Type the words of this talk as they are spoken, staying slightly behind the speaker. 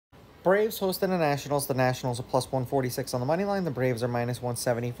Braves hosting the Nationals. The Nationals are plus 146 on the money line. The Braves are minus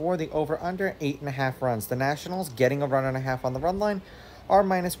 174. The over-under, 8.5 runs. The Nationals, getting a run and a half on the run line, are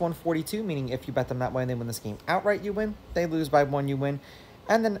minus 142, meaning if you bet them that way and they win this game outright, you win. They lose by 1, you win.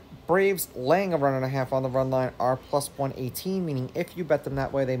 And then Braves laying a run and a half on the run line are plus 118, meaning if you bet them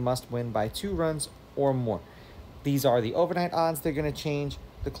that way, they must win by 2 runs or more. These are the overnight odds. They're going to change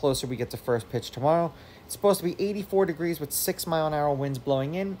the closer we get to first pitch tomorrow. It's supposed to be 84 degrees with 6-mile-an-hour winds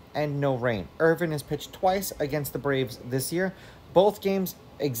blowing in and no rain. Irvin has pitched twice against the Braves this year. Both games,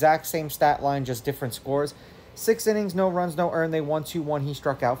 exact same stat line, just different scores. 6 innings, no runs, no earned. They won 2-1. He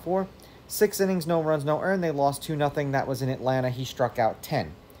struck out 4. 6 innings, no runs, no earned. They lost 2-0. That was in Atlanta. He struck out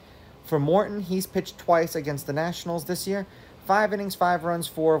 10. For Morton, he's pitched twice against the Nationals this year. 5 innings, 5 runs,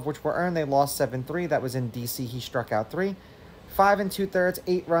 4 of which were earned. They lost 7-3. That was in D.C. He struck out 3. 5 2/3,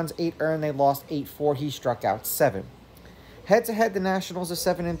 8 runs, 8 earned. They lost 8-4. He struck out 7. Head-to-head, the Nationals are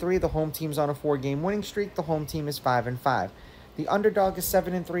 7-3. The home team's on a 4-game winning streak. The home team is 5-5. The underdog is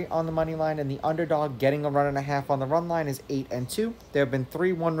 7-3 on the money line, and the underdog getting a run and a half on the run line is 8-2. There have been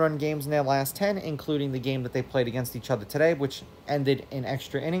 3 one-run games in their last 10, including the game that they played against each other today, which ended in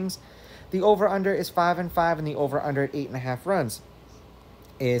extra innings. The over-under is 5-5, and the over-under at 8.5 runs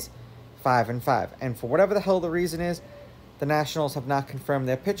is 5-5. And for whatever the hell the reason is, the Nationals have not confirmed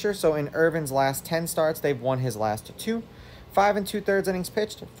their pitcher, so in Irvin's last 10 starts, they've won his last 2. 5 2/3 innings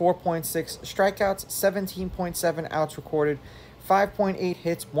pitched, 4.6 strikeouts, 17.7 outs recorded, 5.8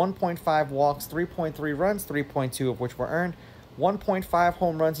 hits, 1.5 walks, 3.3 runs, 3.2 of which were earned, 1.5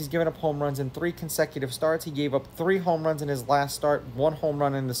 home runs. He's given up home runs in 3 consecutive starts. He gave up 3 home runs in his last start, 1 home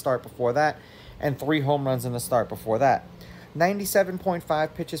run in the start before that, and 3 home runs in the start before that.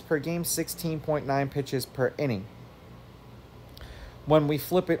 97.5 pitches per game, 16.9 pitches per inning. When we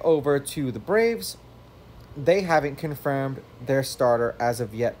flip it over to the Braves, they haven't confirmed their starter as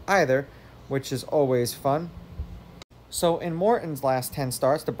of yet either, which is always fun. So in Morton's last 10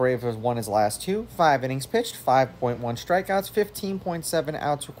 starts, the Braves has won his last 2. 5 innings pitched, 5.1 strikeouts, 15.7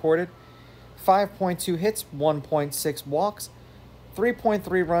 outs recorded, 5.2 hits, 1.6 walks,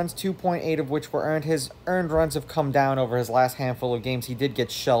 3.3 runs, 2.8 of which were earned. His earned runs have come down over his last handful of games. He did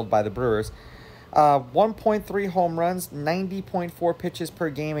get shelled by the Brewers. 1.3 home runs, 90.4 pitches per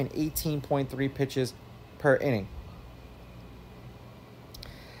game, and 18.3 pitches per inning.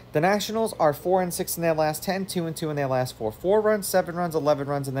 The Nationals are 4-6 in their last 10, 2-2 in their last 4. 4 runs, 7 runs, 11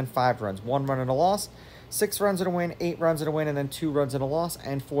 runs, and then 5 runs. 1 run and a loss, 6 runs and a win, 8 runs and a win, and then 2 runs and a loss.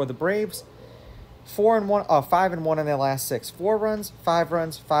 And for the Braves, 5-1 in their last 6. 4 runs, 5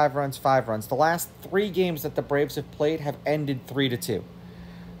 runs, 5 runs, 5 runs. The last 3 games that the Braves have played have ended 3-2.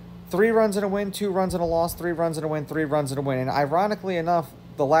 3 runs and a win, 2 runs and a loss, 3 runs and a win, 3 runs and a win. And ironically enough,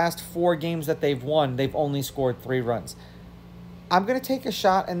 the last 4 games that they've won, they've only scored 3 runs. I'm going to take a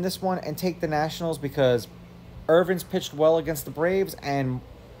shot in this one and take the Nationals because Irvin's pitched well against the Braves and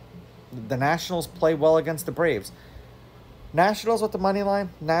the Nationals play well against the Braves. Nationals with the money line,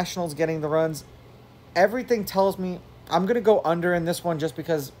 Nationals getting the runs. Everything tells me I'm going to go under in this one just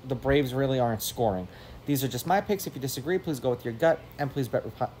because the Braves really aren't scoring. These are just my picks. If you disagree, please go with your gut and please bet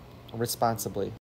responsibly.